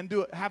days and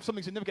have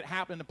something significant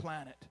happen on the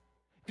planet.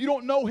 If you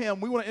don't know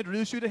Him, we want to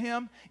introduce you to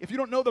Him. If you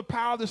don't know the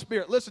power of the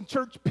Spirit, listen,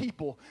 church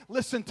people,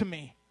 listen to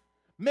me.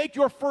 Make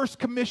your first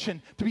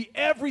commission to be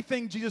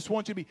everything Jesus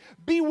wants you to be.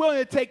 Be willing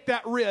to take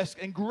that risk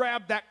and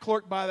grab that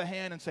clerk by the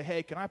hand and say,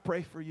 hey, can I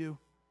pray for you?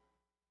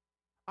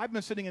 I've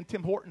been sitting in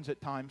Tim Hortons at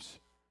times.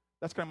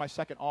 That's kind of my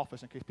second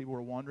office, in case people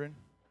were wondering.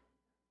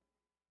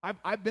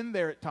 I've been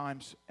there at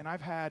times, and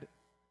I've had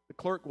the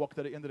clerk walk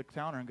to the end of the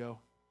counter and go,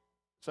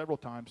 several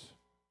times,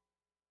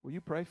 will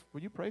you pray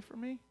for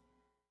me?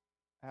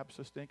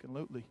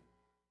 Abso-stinking-lutely.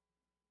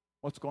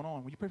 What's going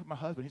on? Will you pray for my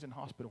husband? He's in the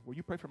hospital. Will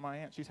you pray for my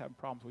aunt? She's having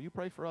problems. Will you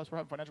pray for us? We're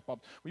having financial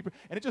problems.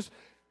 And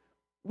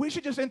we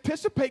should just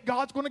anticipate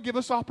God's going to give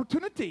us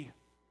opportunity.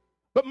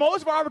 But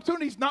most of our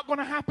opportunity is not going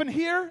to happen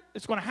here.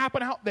 It's going to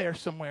happen out there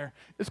somewhere.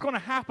 It's going to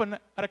happen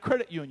at a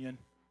credit union.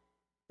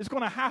 It's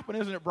going to happen,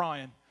 isn't it,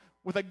 Brian,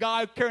 with a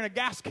guy carrying a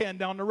gas can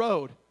down the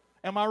road.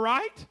 Am I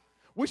right?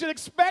 We should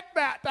expect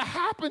that to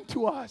happen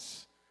to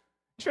us.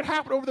 It should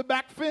happen over the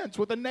back fence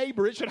with a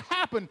neighbor. It should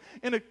happen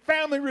in a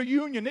family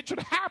reunion. It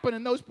should happen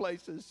in those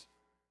places.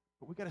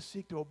 But we got to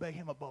seek to obey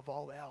Him above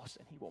all else,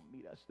 and He will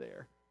meet us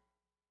there.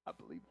 I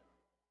believe that.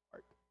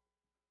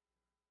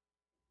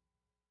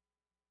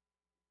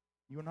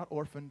 You are not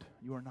orphaned.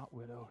 You are not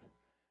widowed.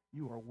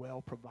 You are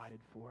well provided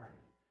for.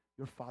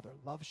 Your Father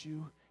loves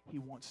you. He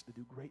wants to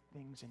do great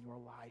things in your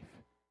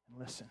life. And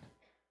listen,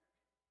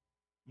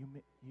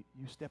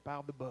 you step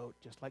out of the boat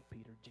just like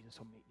Peter. Jesus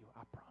will meet you.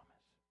 I promise.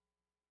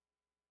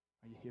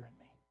 Are you hearing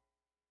me?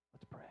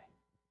 Let's pray.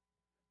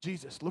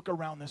 Jesus, look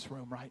around this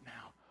room right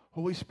now.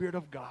 Holy Spirit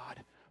of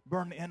God,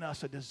 burn in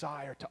us a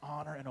desire to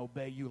honor and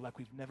obey you like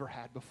we've never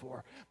had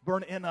before.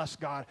 Burn in us,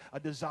 God,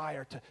 a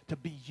desire to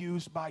be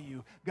used by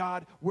you.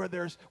 God, where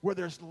there's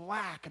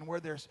lack and where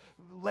there's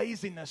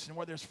laziness and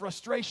where there's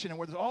frustration and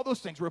where there's all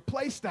those things,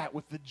 replace that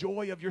with the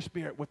joy of your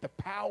Spirit, with the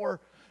power,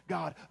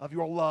 God, of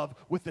your love,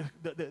 with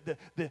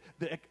the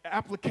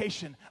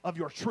application of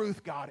your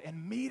truth, God,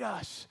 and meet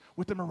us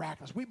with the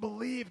miraculous. We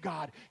believe,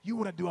 God, you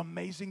want to do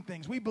amazing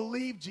things. We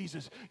believe,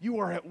 Jesus, you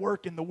are at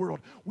work in the world.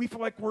 We feel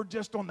like we're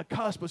just on the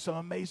cusp of some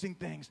amazing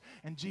things.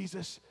 And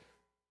Jesus,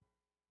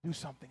 do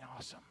something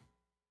awesome.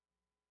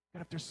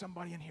 God, if there's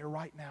somebody in here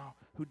right now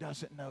who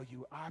doesn't know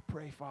you, I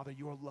pray, Father,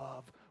 your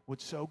love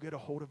would so get a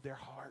hold of their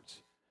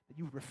hearts that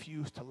you would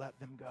refuse to let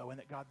them go, and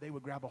that, God, they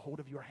would grab a hold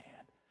of your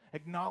hand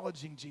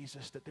Acknowledging,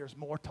 Jesus, that there's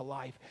more to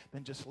life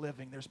than just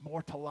living. There's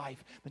more to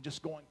life than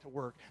just going to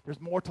work.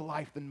 There's more to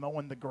life than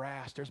mowing the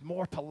grass. There's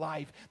more to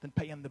life than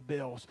paying the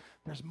bills.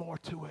 There's more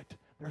to it.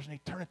 There's an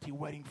eternity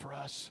waiting for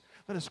us.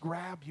 Let us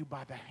grab you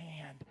by the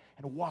hand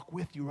and walk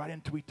with you right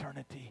into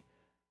eternity.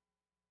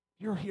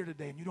 You're here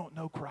today and you don't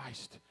know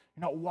Christ.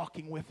 You're not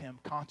walking with him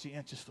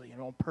conscientiously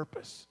and on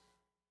purpose.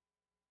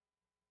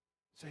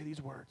 Say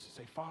these words.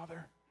 Say,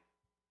 Father,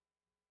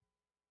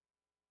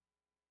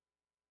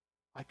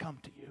 I come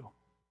to you.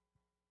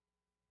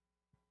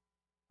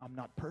 I'm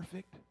not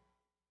perfect.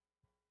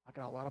 I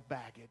got a lot of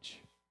baggage.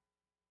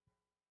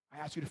 I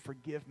ask you to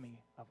forgive me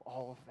of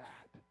all of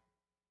that.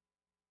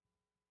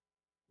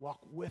 Walk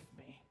with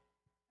me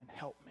and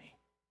help me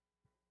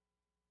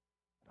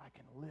that I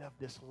can live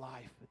this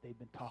life that they've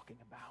been talking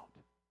about.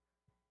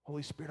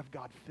 Holy Spirit of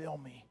God, fill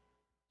me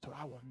so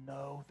I will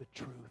know the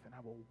truth and I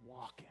will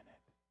walk in it.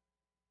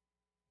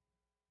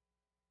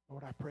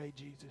 Lord, I pray,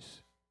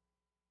 Jesus,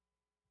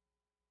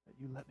 that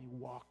you let me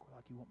walk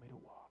like you want me to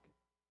walk.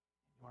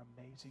 In your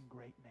amazing,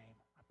 great name,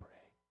 I pray.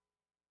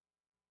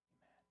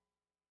 Amen.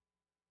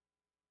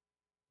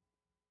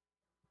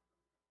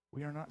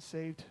 We are not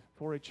saved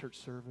for a church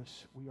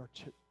service. We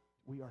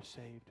are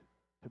saved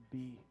to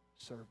be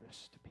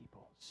service to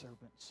people,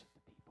 servants to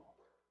people.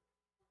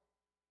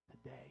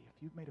 Today,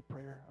 if you've made a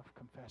prayer of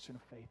confession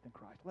of faith in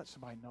Christ, let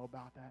somebody know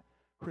about that.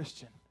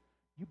 Christian,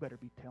 you better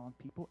be telling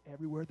people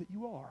everywhere that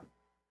you are.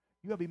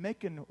 You got to be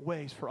making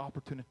ways for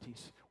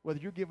opportunities. Whether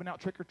you're giving out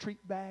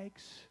trick-or-treat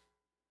bags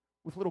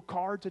with little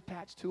cards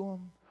attached to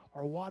them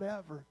or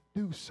whatever,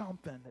 do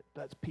something that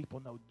lets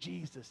people know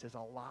Jesus is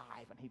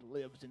alive and he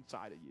lives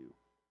inside of you.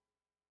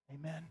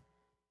 Amen.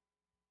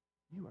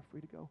 You are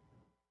free to go.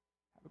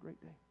 Have a great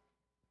day.